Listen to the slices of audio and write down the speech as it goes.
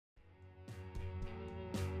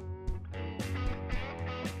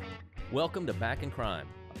Welcome to Back in Crime,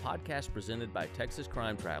 a podcast presented by Texas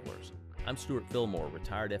Crime Travelers. I'm Stuart Fillmore,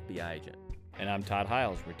 retired FBI agent. And I'm Todd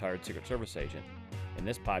Hiles, retired Secret Service agent. In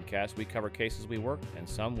this podcast, we cover cases we worked and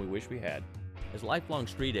some we wish we had. As lifelong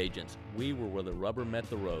street agents, we were where the rubber met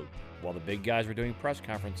the road. While the big guys were doing press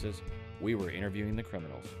conferences, we were interviewing the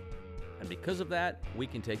criminals. And because of that, we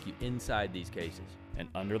can take you inside these cases. And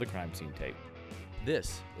under the crime scene tape.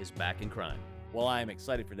 This is Back in Crime. Well, I am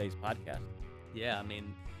excited for today's podcast. Yeah, I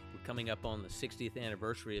mean, we're coming up on the 60th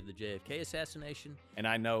anniversary of the JFK assassination. And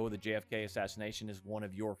I know the JFK assassination is one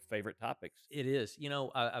of your favorite topics. It is. You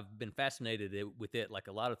know, I've been fascinated with it, like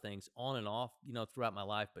a lot of things, on and off, throughout my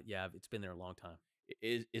life. But yeah, it's been there a long time.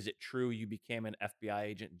 Is it true you became an FBI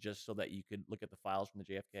agent just so that you could look at the files from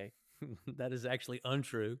the JFK? That is actually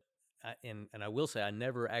untrue. And I will say I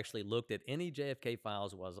never actually looked at any JFK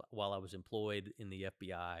files while I was employed in the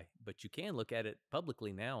FBI, but you can look at it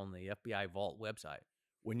publicly now on the FBI Vault website.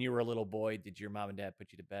 When you were a little boy, did your mom and dad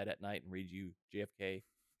put you to bed at night and read you JFK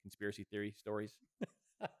conspiracy theory stories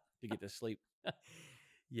to get to sleep?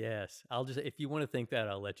 Yes. If you want to think that,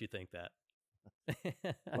 I'll let you think that.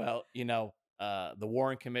 Well, the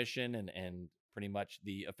Warren Commission and pretty much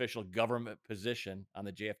the official government position on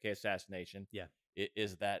the JFK assassination. Yeah.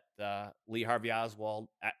 Is that Lee Harvey Oswald,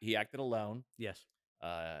 he acted alone. Yes.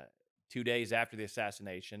 2 days after the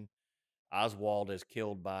assassination, Oswald is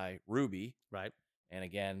killed by Ruby. Right. And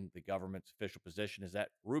again, the government's official position is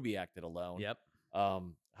that Ruby acted alone. Yep.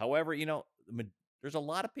 However, there's a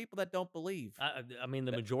lot of people that don't believe. I mean,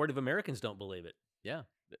 the majority of Americans don't believe it. Yeah.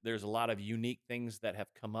 There's a lot of unique things that have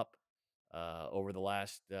come up over the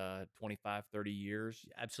last 25, 30 years.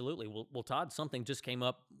 Absolutely. Well, Todd, something just came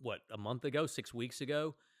up, a month ago, 6 weeks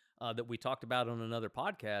ago, that we talked about on another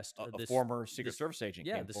podcast. A former Secret Service agent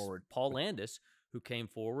came forward. Paul Landis, who came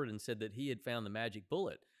forward and said that he had found the magic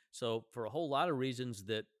bullet. So for a whole lot of reasons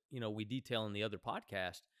that, we detail in the other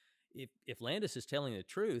podcast, if Landis is telling the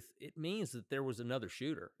truth, it means that there was another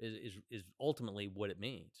shooter is ultimately what it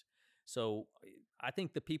means. So I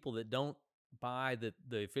think the people that don't buy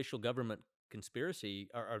the official government conspiracy,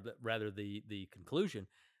 or rather the conclusion,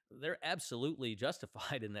 they're absolutely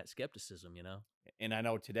justified in that skepticism, And I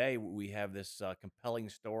know today we have this compelling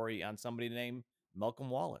story on somebody named Malcolm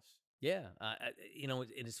Wallace. Yeah.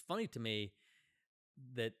 It is funny to me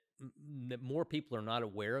that more people are not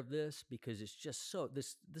aware of this because it's just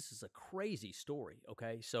this is a crazy story.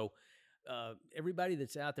 Okay. So everybody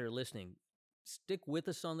that's out there listening, stick with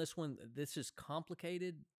us on this one. This is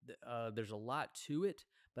complicated. There's a lot to it,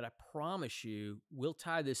 but I promise you we'll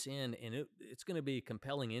tie this in, and it's going to be a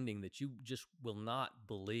compelling ending that you just will not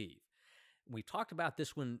believe. We talked about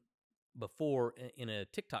this one before in a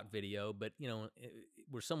TikTok video, but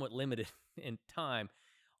we're somewhat limited in time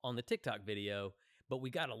on the TikTok video, but we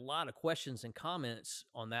got a lot of questions and comments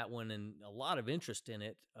on that one and a lot of interest in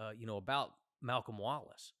it, about Malcolm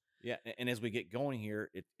Wallace. Yeah, and as we get going here,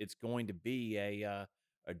 it's going to be a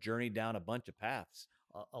journey down a bunch of paths,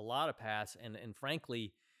 a lot of paths, and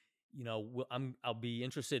frankly, I'll be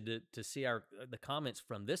interested to see the comments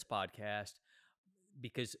from this podcast,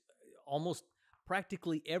 because almost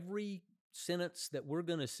practically every sentence that we're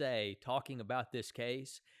going to say talking about this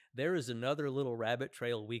case, there is another little rabbit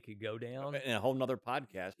trail we could go down, and a whole nother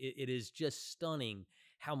podcast. It is just stunning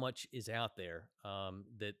how much is out there.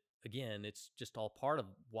 That again, it's just all part of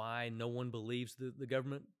why no one believes the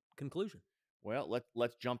government conclusion. Well,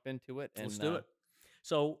 let's jump into it. And let's do it.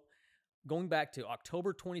 So going back to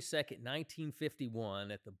October 22nd,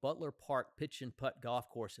 1951, at the Butler Park Pitch and Putt Golf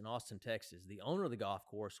Course in Austin, Texas, the owner of the golf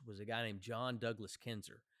course was a guy named John Douglas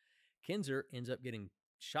Kinzer. Kinzer ends up getting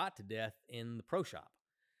shot to death in the pro shop.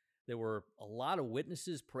 There were a lot of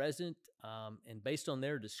witnesses present, and based on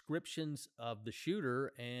their descriptions of the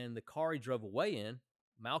shooter and the car he drove away in,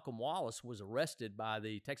 Malcolm Wallace was arrested by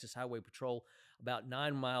the Texas Highway Patrol about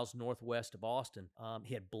 9 miles northwest of Austin.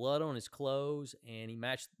 He had blood on his clothes, and he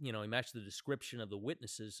matched the description of the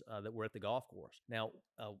witnesses that were at the golf course. Now,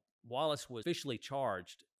 Wallace was officially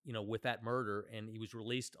charged, with that murder, and he was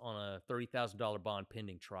released on a $30,000 bond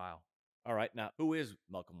pending trial. All right. Now, who is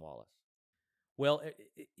Malcolm Wallace? Well,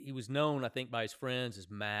 he was known, I think, by his friends as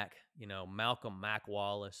Mac, Malcolm Mac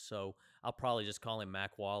Wallace. So I'll probably just call him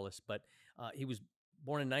Mac Wallace. But he was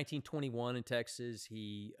born in 1921 in Texas.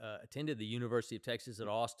 He attended the University of Texas at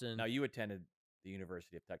Austin. Now, you attended the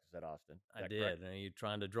University of Texas at Austin. I did. Are you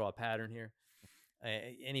trying to draw a pattern here?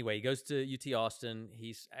 Anyway, he goes to UT Austin.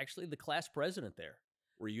 He's actually the class president there.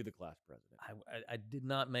 Were you the class president? I did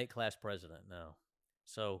not make class president, no.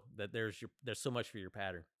 So there's so much for your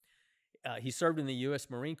pattern. He served in the U.S.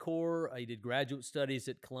 Marine Corps. He did graduate studies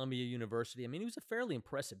at Columbia University. I mean, he was a fairly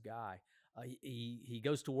impressive guy. He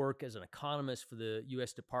goes to work as an economist for the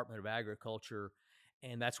U.S. Department of Agriculture,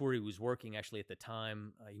 and that's where he was working actually at the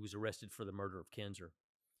time he was arrested for the murder of Kinzer.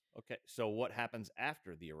 Okay, so what happens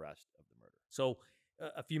after the arrest of the murder? So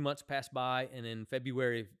a few months pass by, and in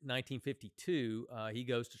February of 1952, he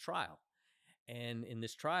goes to trial. And in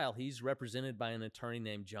this trial, he's represented by an attorney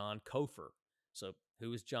named John Cofer. So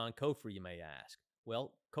who is John Cofer, you may ask?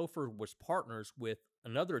 Well, Cofer was partners with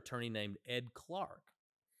another attorney named Ed Clark.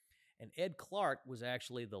 And Ed Clark was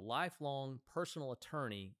actually the lifelong personal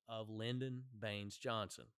attorney of Lyndon Baines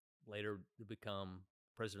Johnson, later to become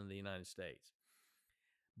president of the United States.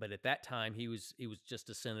 But at that time, he was just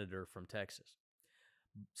a senator from Texas.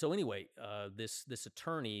 So anyway, this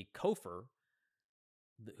attorney Cofer,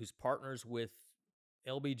 who's partners with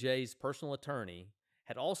LBJ's personal attorney,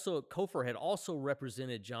 Cofer had also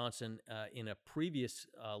represented Johnson in a previous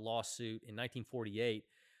lawsuit in 1948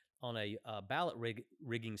 on a ballot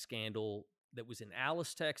rigging scandal that was in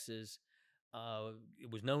Alice, Texas.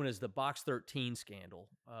 It was known as the Box 13 scandal.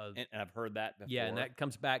 And I've heard that before. Yeah, and that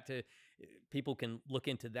comes back to, people can look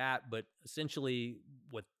into that, but essentially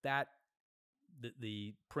what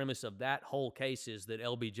the premise of that whole case is that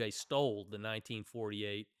LBJ stole the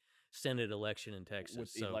 1948 Senate election in Texas.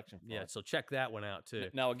 With the election fraud. Yeah, so check that one out too.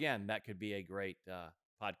 Now, again, that could be a great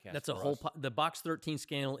podcast. That's a whole. The Box 13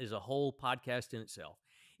 scandal is a whole podcast in itself.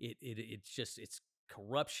 It's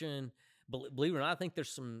corruption. Believe it or not, I think there's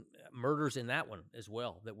some murders in that one as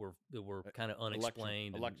well that were kind of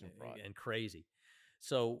unexplained, election fraud and crazy.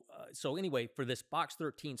 So anyway, for this Box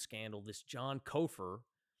 13 scandal, this John Cofer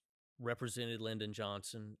represented Lyndon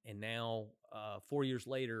Johnson, and now 4 years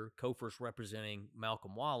later, Cofer's representing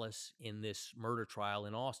Malcolm Wallace in this murder trial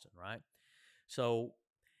in Austin, right? So,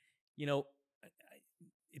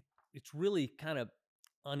 it's really kind of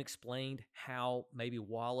unexplained how maybe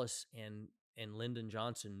Wallace and Lyndon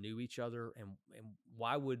Johnson knew each other, and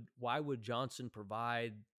why would Johnson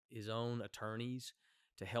provide his own attorneys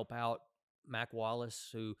to help out Mac Wallace,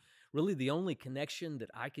 who really the only connection that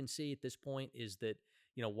I can see at this point is that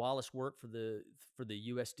Wallace worked for the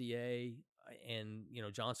USDA, and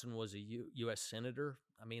Johnson was a U.S. senator.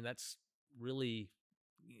 I mean, that's really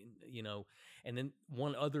and then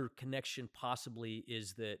one other connection possibly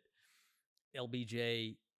is that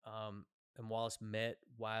LBJ and Wallace met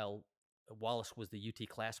while Wallace was the UT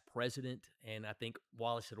class president, and I think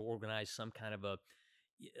Wallace had organized some kind of a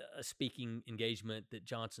speaking engagement that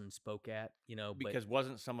Johnson spoke at. Because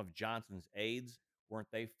wasn't some of Johnson's aides,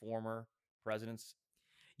 weren't they former presidents?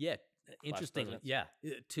 Yeah, interestingly, yeah.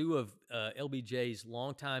 Two of LBJ's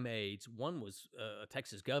longtime aides, one was a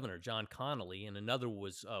Texas governor, John Connolly, and another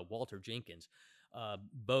was Walter Jenkins.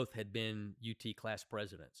 Both had been UT class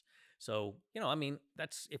presidents. So, I mean,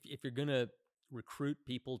 that's if you're going to recruit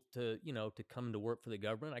people to come to work for the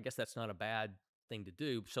government, I guess that's not a bad thing to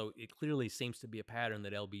do. So it clearly seems to be a pattern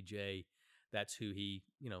that LBJ, that's who he,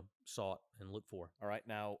 sought and looked for. All right.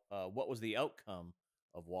 Now, what was the outcome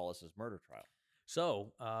of Wallace's murder trial?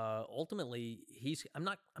 So ultimately, I'm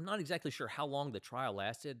not exactly sure how long the trial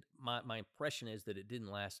lasted. My impression is that it didn't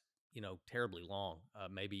last, terribly long,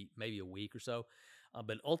 maybe a week or so.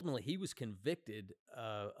 But ultimately, he was convicted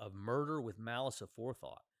of murder with malice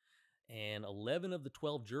aforethought. And 11 of the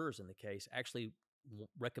 12 jurors in the case actually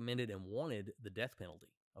recommended and wanted the death penalty.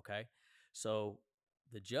 Okay, so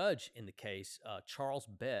the judge in the case, Charles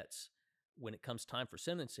Betts, when it comes time for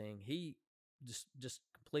sentencing, he just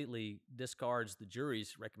completely discards the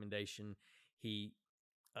jury's recommendation. He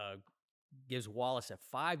gives Wallace a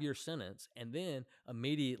 5-year sentence and then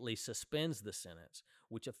immediately suspends the sentence,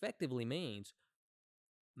 which effectively means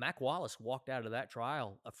Mac Wallace walked out of that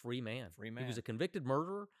trial a free man. He was a convicted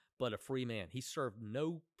murderer, but a free man. He served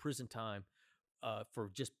no prison time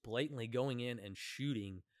for just blatantly going in and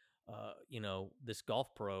shooting this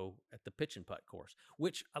golf pro at the pitch and putt course,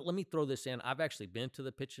 which let me throw this in. I've actually been to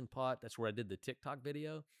the pitch and putt. That's where I did the TikTok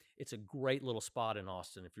video. It's a great little spot in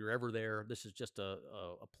Austin. If you're ever there, this is just a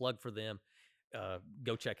plug for them.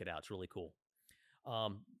 Go check it out. It's really cool.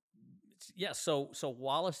 So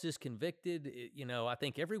Wallace is convicted. I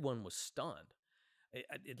think everyone was stunned.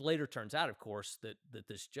 It later turns out, of course, that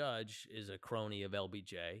this judge is a crony of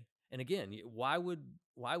LBJ. And again, why would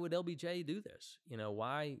LBJ do this?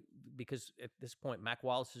 Why? Because at this point, Mac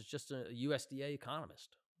Wallace is just a USDA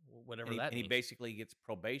economist, whatever that means. And he basically gets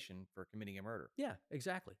probation for committing a murder. Yeah,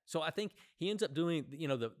 exactly. So I think he ends up doing,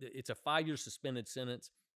 it's a 5-year suspended sentence.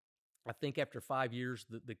 I think after 5 years,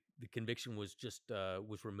 the conviction was just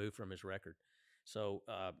was removed from his record. So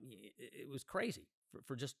it was crazy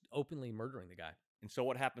for just openly murdering the guy. And so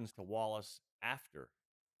what happens to Wallace after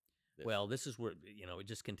this? Well, this is where, it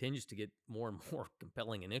just continues to get more and more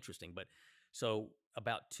compelling and interesting. But so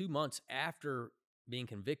about 2 months after being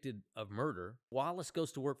convicted of murder, Wallace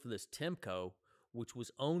goes to work for this Temco, which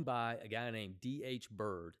was owned by a guy named D.H.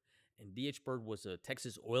 Byrd. And D.H. Byrd was a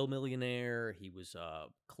Texas oil millionaire. He was a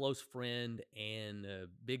close friend and a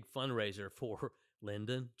big fundraiser for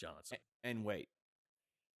Lyndon Johnson. And wait,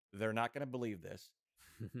 they're not going to believe this,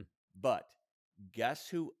 but guess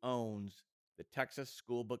who owns the Texas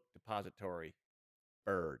School Book Depository?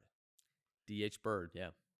 Byrd. D.H. Byrd, yeah.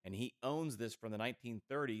 And he owns this from the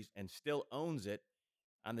 1930s and still owns it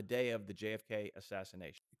on the day of the JFK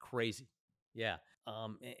assassination. Crazy. Yeah.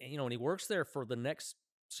 And he works there for the next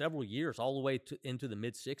several years, all the way into the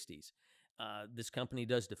mid-'60s. This company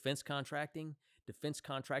does defense contracting. Defense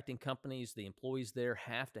contracting companies, the employees there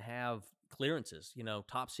have to have clearances,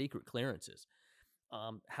 top secret clearances.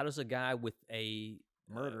 How does a guy with a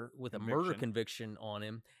murder conviction on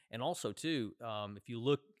him, and also too, if you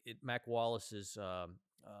look at Mac Wallace's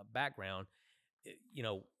background,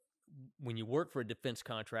 when you work for a defense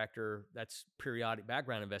contractor, that's periodic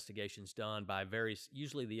background investigations done by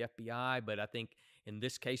usually the FBI, but I think in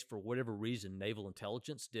this case, for whatever reason, Naval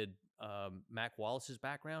Intelligence did Mac Wallace's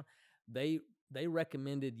background. They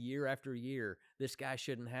recommended year after year, this guy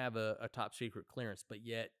shouldn't have a top secret clearance, but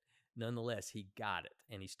yet nonetheless, he got it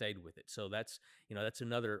and he stayed with it. So that's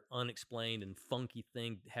another unexplained and funky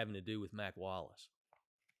thing having to do with Mac Wallace.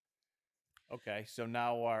 Okay, so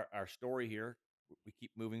now our story here, we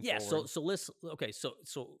keep moving forward. Yeah,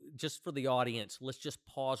 so just for the audience, let's just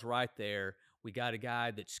pause right there. We got a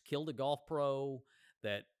guy that's killed a golf pro,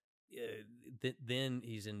 that then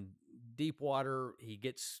he's in deep water. He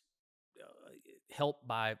gets help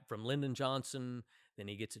from Lyndon Johnson. Then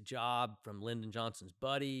he gets a job from Lyndon Johnson's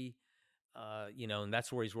buddy, and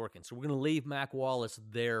that's where he's working. So we're going to leave Mac Wallace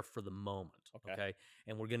there for the moment, okay?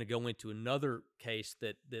 And we're going to go into another case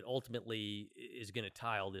that ultimately is going to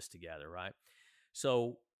tie all this together, right?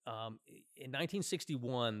 So in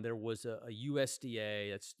 1961, there was a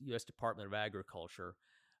USDA, that's U.S. Department of Agriculture.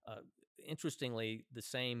 Interestingly, the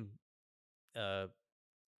same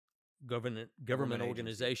government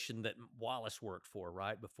organization that Wallace worked for,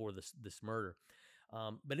 right, before this murder.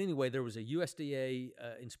 But anyway, there was a USDA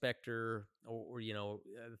inspector, or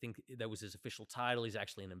I think that was his official title. He's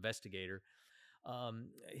actually an investigator.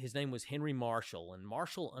 His name was Henry Marshall, and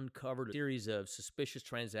Marshall uncovered a series of suspicious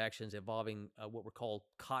transactions involving what were called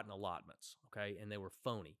cotton allotments, okay, and they were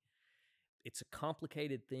phony. It's a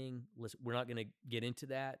complicated thing. We're not going to get into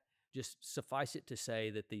that. Just suffice it to say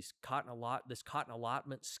that this cotton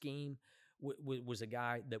allotment scheme was a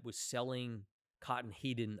guy that was selling cotton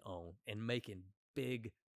he didn't own and making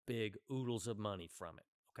big oodles of money from it,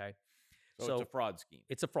 okay? So it's a fraud scheme.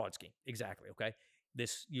 It's a fraud scheme, exactly, okay?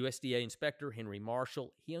 This USDA inspector, Henry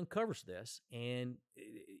Marshall, he uncovers this, and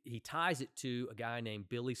he ties it to a guy named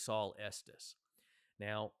Billy Sol Estes.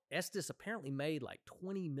 Now, Estes apparently made like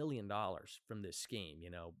 $20 million from this scheme,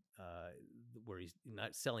 where he's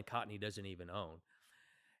not selling cotton he doesn't even own.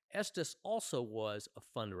 Estes also was a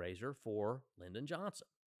fundraiser for Lyndon Johnson.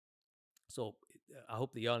 So I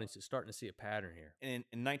hope the audience is starting to see a pattern here. And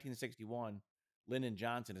in 1961, Lyndon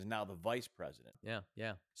Johnson is now the vice president.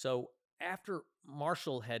 Yeah. So after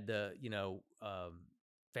Marshall had,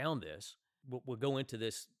 found this, we'll go into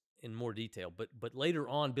this in more detail, but later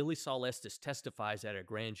on, Billy Sol Estes testifies at a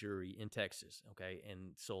grand jury in Texas, okay?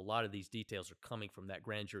 And so a lot of these details are coming from that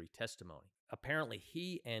grand jury testimony. Apparently,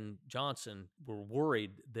 he and Johnson were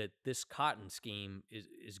worried that this cotton scheme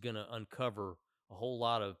is going to uncover a whole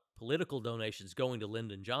lot of political donations going to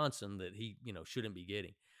Lyndon Johnson that he, shouldn't be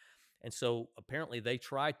getting. And so apparently they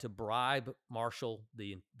tried to bribe Marshall,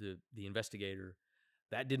 the investigator.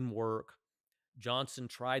 That didn't work. Johnson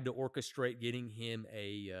tried to orchestrate getting him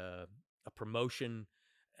a promotion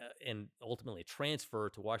and ultimately a transfer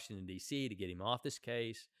to Washington, D.C. to get him off this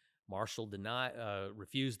case. Marshall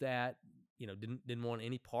refused that, didn't want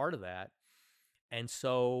any part of that. And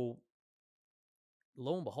so,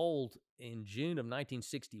 lo and behold, in June of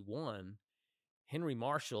 1961, Henry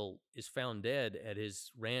Marshall is found dead at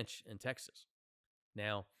his ranch in Texas.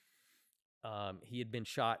 Now, he had been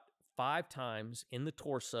shot 5 times in the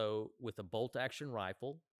torso with a bolt-action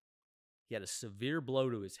rifle. He had a severe blow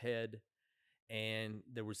to his head, and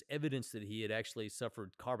there was evidence that he had actually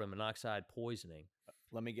suffered carbon monoxide poisoning.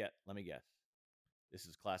 Let me guess. This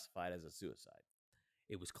is classified as a suicide.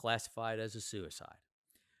 It was classified as a suicide.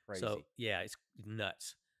 Crazy. So, yeah, it's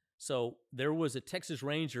nuts. So there was a Texas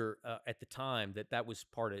Ranger at the time that was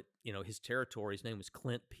part of, his territory. His name was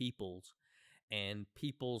Clint Peoples, and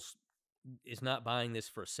Peoples is not buying this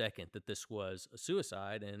for a second that this was a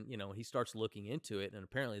suicide, and he starts looking into it, and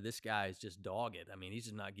apparently this guy is just dogged. I mean, he's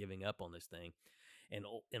just not giving up on this thing, and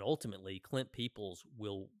ultimately Clint Peoples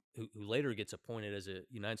who later gets appointed as a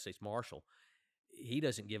United States Marshal. He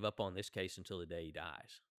doesn't give up on this case until the day he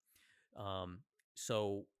dies. Um,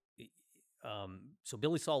 so, so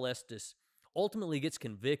Billy Sol Estes ultimately gets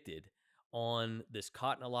convicted on this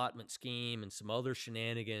cotton allotment scheme and some other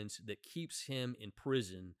shenanigans that keeps him in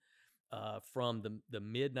prison from the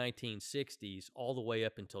mid 1960s all the way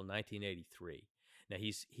up until 1983. Now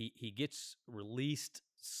he gets released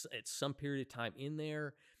at some period of time in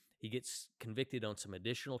there. He gets convicted on some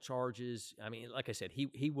additional charges. I mean, like I said,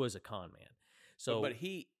 he was a con man. So, but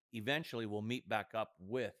he eventually will meet back up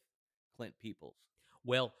with Clint Peoples.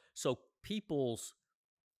 Well, so Peoples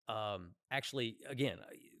actually, again,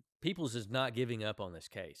 Peoples is not giving up on this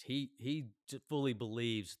case. He fully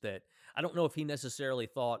believes that. I don't know if he necessarily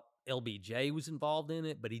thought LBJ was involved in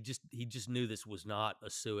it, but he just knew this was not a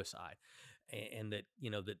suicide, and that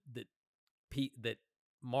that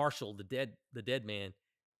Marshall, the dead man,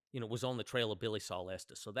 was on the trail of Billy Sol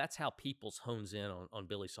Estes. So that's how Peoples hones in on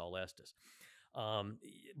Billy Sol Estes.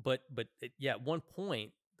 But at one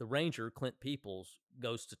point, the ranger Clint Peoples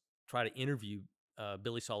goes to try to interview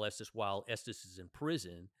Billy Sol Estes while Estes is in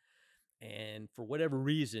prison, and for whatever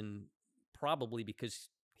reason, probably because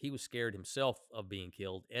he was scared himself of being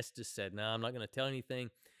killed, Estes said, "No, I'm not going to tell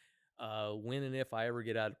anything. When and if I ever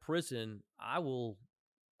get out of prison, I will,"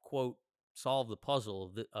 quote, "solve the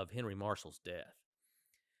puzzle of Henry Marshall's death."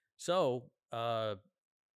 So,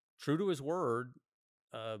 true to his word,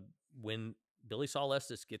 when Billy Sol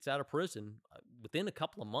Estes gets out of prison, within a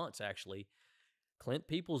couple of months, actually, Clint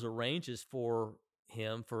Peoples arranges for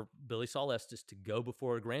Billy Sol Estes to go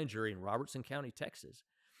before a grand jury in Robertson County, Texas.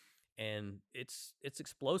 And it's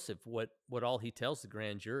explosive what all he tells the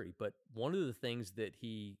grand jury. But one of the things that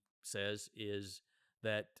he says is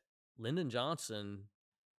that Lyndon Johnson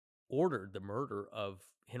ordered the murder of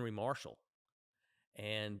Henry Marshall,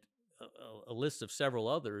 and a list of several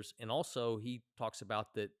others. And also he talks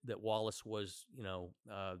about that Wallace was,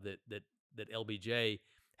 that LBJ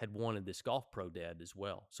had wanted this golf pro dead as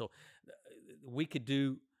well. So we could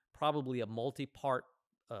do probably a multi-part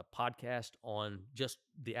podcast on just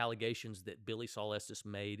the allegations that Billy Sol Estes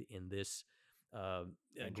made in this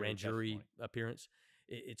grand jury appearance.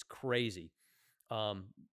 It's crazy. But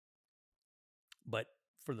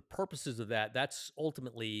for the purposes of that's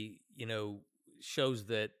ultimately, shows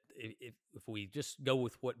that if we just go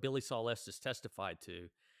with what Billy Sol Estes testified to,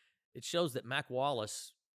 it shows that Mac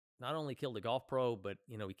Wallace not only killed a golf pro, but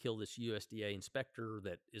he killed this USDA inspector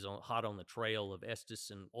that is hot on the trail of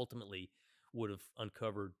Estes, and ultimately would have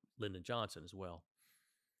uncovered Lyndon Johnson as well.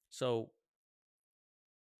 So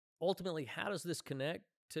ultimately, how does this connect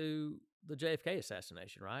to the JFK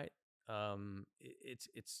assassination? Right?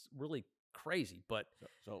 It's really crazy, but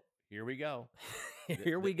so here we go.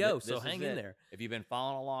 Here we go. So hang in there. If you've been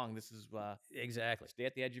following along, this is exactly. Stay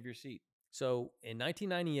at the edge of your seat. So in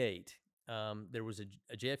 1998, there was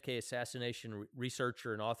a JFK assassination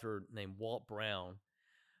researcher and author named Walt Brown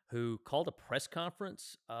who called a press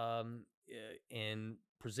conference and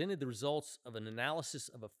presented the results of an analysis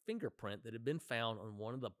of a fingerprint that had been found on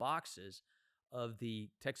one of the boxes of the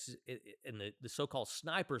Texas in the so-called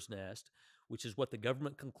sniper's nest, which is what the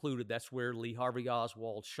government concluded that's where Lee Harvey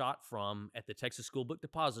Oswald shot from at the Texas School Book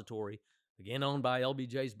Depository, again owned by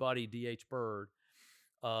LBJ's buddy D.H. Byrd.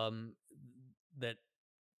 That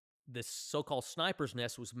this so-called sniper's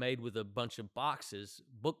nest was made with a bunch of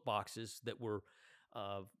book boxes that were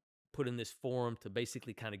put in this form to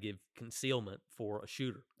basically kind of give concealment for a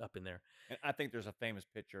shooter up in there. And I think there's a famous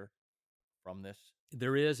picture from this.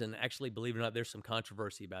 There is, and actually, believe it or not, there's some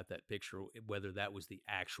controversy about that picture, whether that was the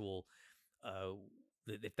actual,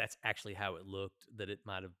 if that's actually how it looked, that it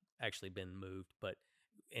might have actually been moved. But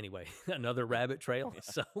anyway, another rabbit trail. Yeah.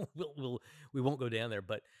 So we won't go down there.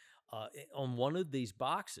 But on one of these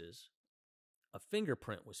boxes, a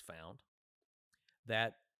fingerprint was found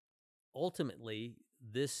that ultimately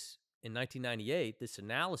in 1998, this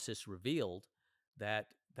analysis revealed that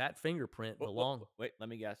fingerprint belonged. Wait, let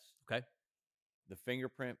me guess. Okay. The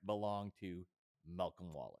fingerprint belonged to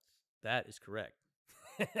Malcolm Wallace. That is correct.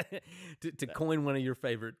 to coin one of your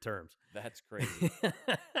favorite terms. That's crazy.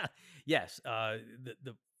 Yes.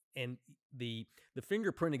 The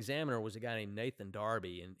fingerprint examiner was a guy named Nathan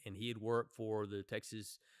Darby, and he had worked for the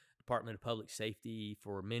Texas Department of Public Safety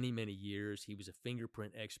for many, many years. He was a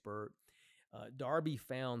fingerprint expert. Darby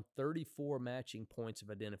found 34 matching points of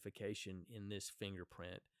identification in this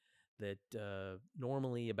fingerprint that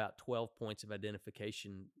normally about 12 points of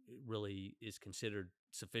identification really is considered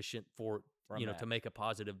sufficient for to make a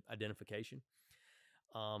positive identification.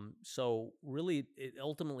 So really, it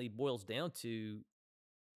ultimately boils down to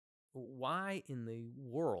why in the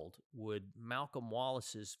world would Malcolm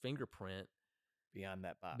Wallace's fingerprint be on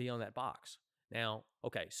that box? Now,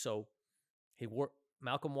 okay, so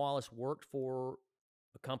Malcolm Wallace worked for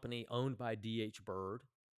a company owned by D.H. Byrd.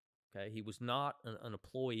 Okay, he was not an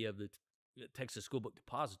employee of the Texas School Book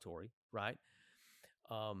Depository, right?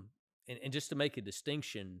 And just to make a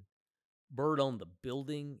distinction, Byrd owned the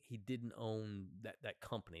building. He didn't own that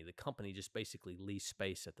company. The company just basically leased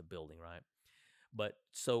space at the building, right? But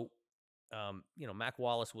so, Mac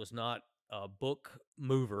Wallace was not a book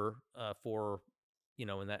mover for,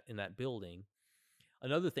 in that building.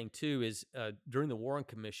 Another thing too is during the Warren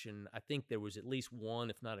Commission, I think there was at least one,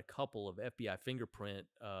 if not a couple, of FBI fingerprint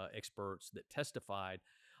experts that testified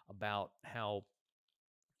about how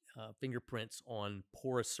fingerprints on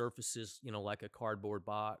porous surfaces, like a cardboard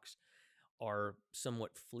box, are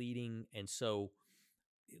somewhat fleeting. And so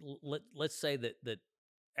let's say that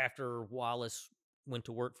after Wallace went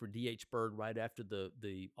to work for D.H. Byrd right after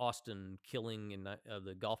the Austin killing in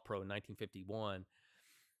the golf pro in 1951,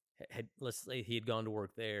 let's say he had gone to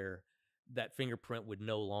work there, that fingerprint would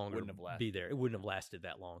no longer be there. It wouldn't have lasted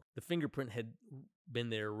that long. The fingerprint had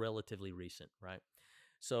been there relatively recent, right?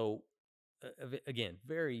 So again,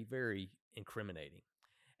 very, very incriminating.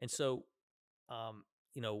 And so,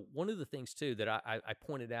 one of the things too that I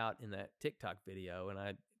pointed out in that TikTok video,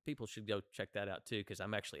 and people should go check that out too, because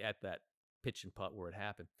I'm actually at that pitch and putt where it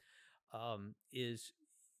happened, is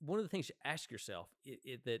one of the things you ask yourself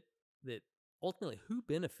that ultimately who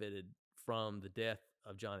benefited from the death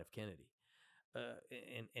of John F. Kennedy,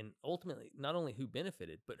 and ultimately not only who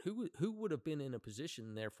benefited, but who would have been in a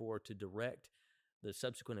position therefore to direct the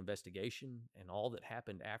subsequent investigation and all that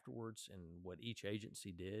happened afterwards and what each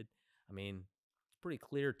agency did. I mean, it's pretty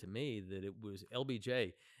clear to me that it was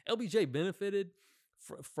LBJ. LBJ benefited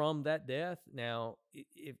from that death. Now,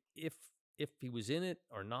 if he was in it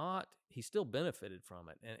or not, he still benefited from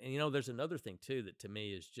it. And there's another thing too that to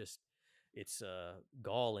me is just, it's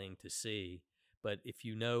galling to see. But if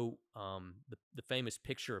the famous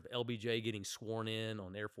picture of LBJ getting sworn in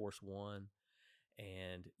on Air Force One,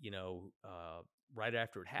 and right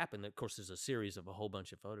after it happened, of course, there's a series of a whole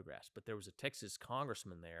bunch of photographs, but there was a Texas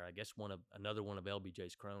congressman there, I guess another one of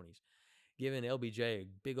LBJ's cronies, giving LBJ a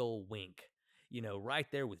big old wink, right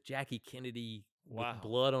there with Jackie Kennedy with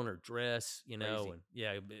blood on her dress, and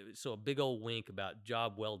so a big old wink about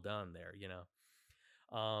job well done there,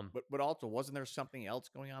 But also, wasn't there something else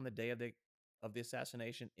going on the day of the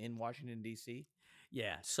assassination in Washington, D.C.?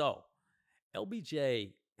 Yeah, so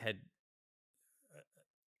LBJ had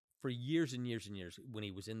for years and years and years, when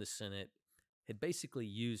he was in the Senate, had basically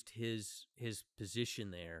used his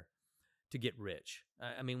position there to get rich.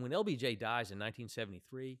 I mean, when LBJ dies in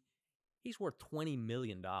 1973, he's worth $20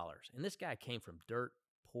 million. And this guy came from dirt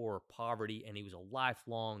poor poverty, and he was a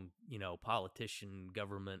lifelong, politician,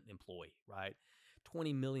 government employee, right?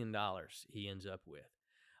 $20 million he ends up with.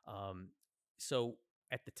 So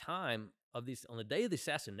at the time of on the day of the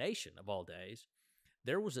assassination of all days,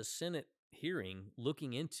 there was a Senate hearing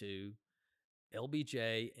looking into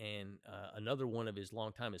LBJ and another one of his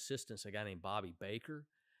longtime assistants, a guy named Bobby Baker.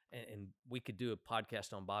 And we could do a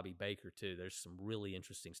podcast on Bobby Baker too. There's some really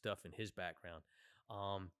interesting stuff in his background.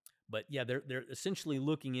 But yeah, they're essentially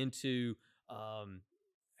looking into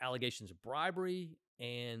allegations of bribery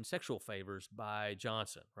and sexual favors by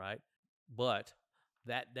Johnson, right? But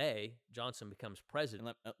that day, Johnson becomes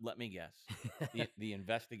president. Let me guess. The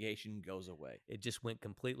investigation goes away. It just went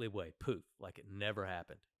completely away. Poof, like it never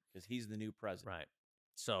happened. Because he's the new president. Right.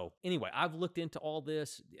 So anyway, I've looked into all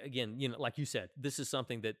this. Again, like you said, this is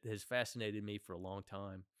something that has fascinated me for a long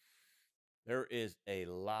time. There is a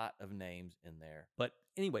lot of names in there. But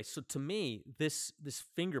anyway, so to me, this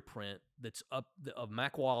fingerprint that's up of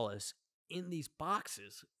Mac Wallace in these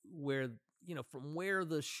boxes where, from where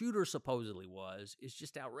the shooter supposedly was, is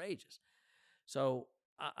just outrageous. So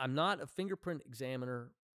I'm not a fingerprint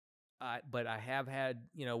examiner, but I have had,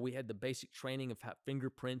 we had the basic training of how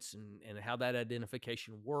fingerprints and how that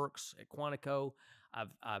identification works at Quantico. I've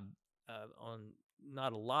on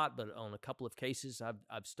not a lot, but on a couple of cases,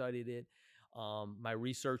 I've studied it. My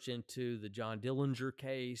research into the John Dillinger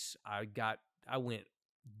case, I went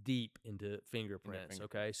deep into fingerprints.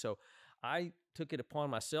 Okay, so I took it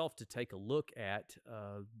upon myself to take a look at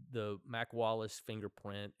the Mac Wallace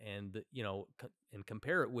fingerprint and and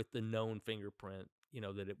compare it with the known fingerprint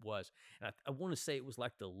that it was. And I want to say it was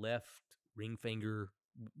like the left ring finger.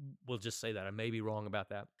 We'll just say that. I may be wrong about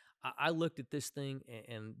that. I looked at this thing,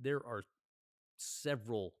 and there are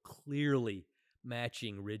several clearly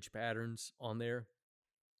matching ridge patterns on there.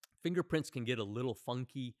 Fingerprints can get a little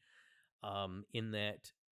funky in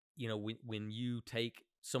that, when you take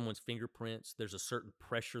someone's fingerprints, there's a certain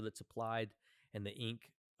pressure that's applied, and the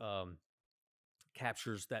ink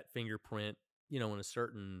captures that fingerprint, in a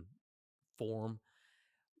certain form.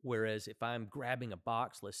 Whereas if I'm grabbing a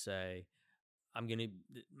box, let's say,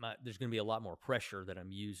 there's going to be a lot more pressure that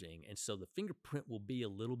I'm using. And so the fingerprint will be a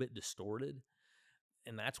little bit distorted.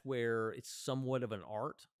 And that's where it's somewhat of an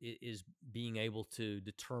art, is being able to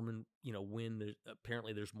determine, when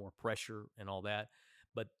apparently there's more pressure and all that.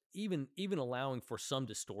 But even allowing for some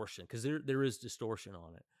distortion, because there is distortion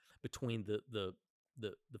on it between the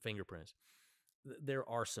fingerprints. There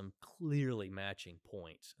are some clearly matching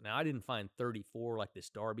points. Now, I didn't find 34 like this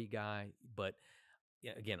Darby guy, but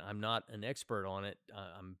again, I'm not an expert on it.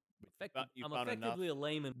 I'm effectively a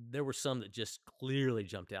layman. There were some that just clearly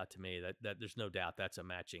jumped out to me that there's no doubt that's a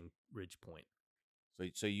matching ridge point.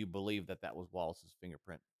 So you believe that was Wallace's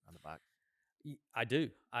fingerprint on the box? I do.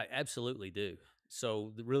 I absolutely do.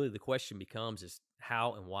 So really the question becomes is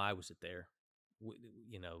how and why was it there?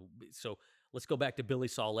 So let's go back to Billy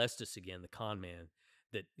Sol Estes again, the con man,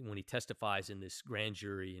 that when he testifies in this grand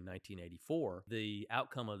jury in 1984, the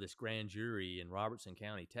outcome of this grand jury in Robertson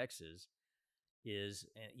County, Texas, is,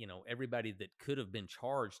 everybody that could have been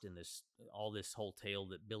charged in this whole tale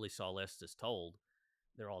that Billy Sol Estes told,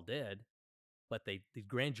 they're all dead. But the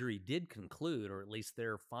grand jury did conclude, or at least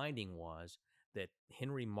their finding was, that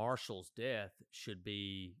Henry Marshall's death should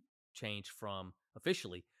be changed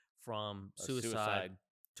officially from suicide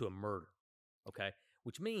to a murder. Okay,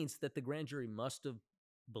 which means that the grand jury must have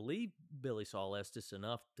believed Billy Sol Estes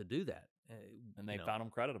enough to do that. And they found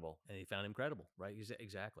him credible. And they found him credible, right?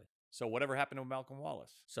 Exactly. So whatever happened to Malcolm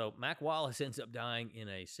Wallace? So Mac Wallace ends up dying in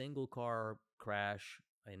a single-car crash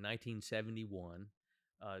in 1971,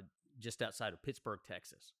 just outside of Pittsburgh,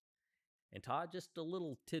 Texas. And Todd, just a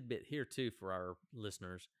little tidbit here, too, for our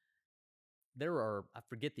listeners. There are, I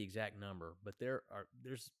forget the exact number, but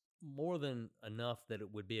there's more than enough that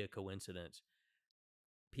it would be a coincidence.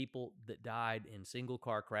 People that died in single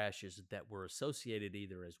car crashes that were associated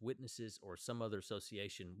either as witnesses or some other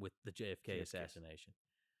association with the JFK assassination.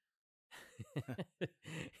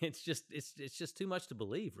 It's just too much to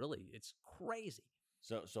believe, really. It's crazy.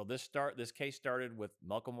 So this case started with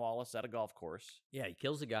Malcolm Wallace at a golf course. Yeah, he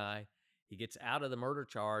kills a guy. He gets out of the murder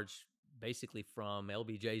charge basically from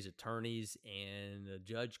LBJ's attorneys and a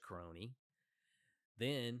judge crony.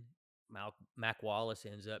 Then Mac Wallace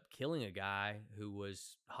ends up killing a guy who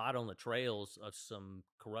was hot on the trails of some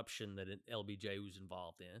corruption that LBJ was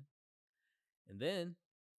involved in. And then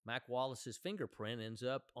Mac Wallace's fingerprint ends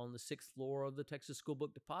up on the 6th floor of the Texas School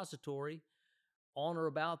Book Depository on or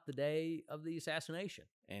about the day of the assassination.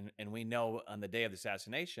 And we know on the day of the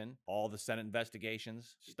assassination, all the Senate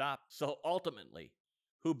investigations stopped. So ultimately,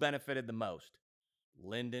 who benefited the most?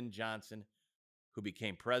 Lyndon Johnson, who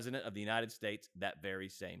became president of the United States that very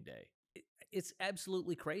same day. It's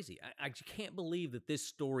absolutely crazy. I can't believe that this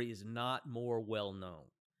story is not more well known.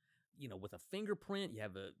 With a fingerprint, you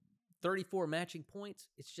have 34 matching points.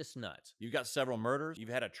 It's just nuts. You've got several murders. You've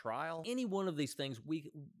had a trial. Any one of these things,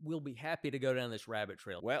 we'll be happy to go down this rabbit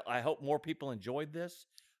trail. Well, I hope more people enjoyed this.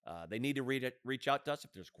 They need to reach out to us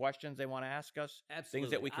if there's questions they want to ask us. Absolutely.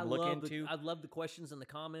 Things that we can look into. I'd love the questions in the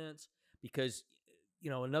comments because,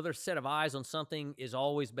 another set of eyes on something is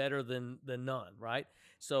always better than none, right?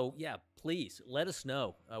 So, yeah, please let us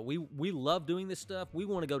know. We love doing this stuff. We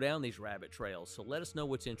want to go down these rabbit trails, so let us know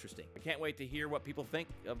what's interesting. I can't wait to hear what people think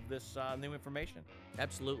of this new information.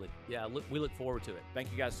 Absolutely. Yeah, we look forward to it.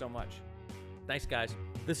 Thank you guys so much. Thanks, guys.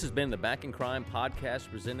 This has been the Back in Crime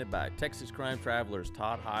podcast presented by Texas Crime Travelers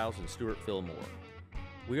Todd Hiles and Stuart Fillmore.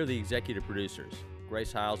 We are the executive producers.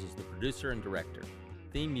 Grace Hiles is the producer and director.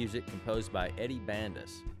 Theme music composed by Eddie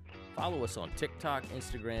Bandus. Follow us on TikTok,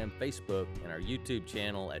 Instagram, Facebook, and our YouTube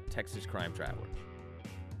channel at Texas Crime Travelers.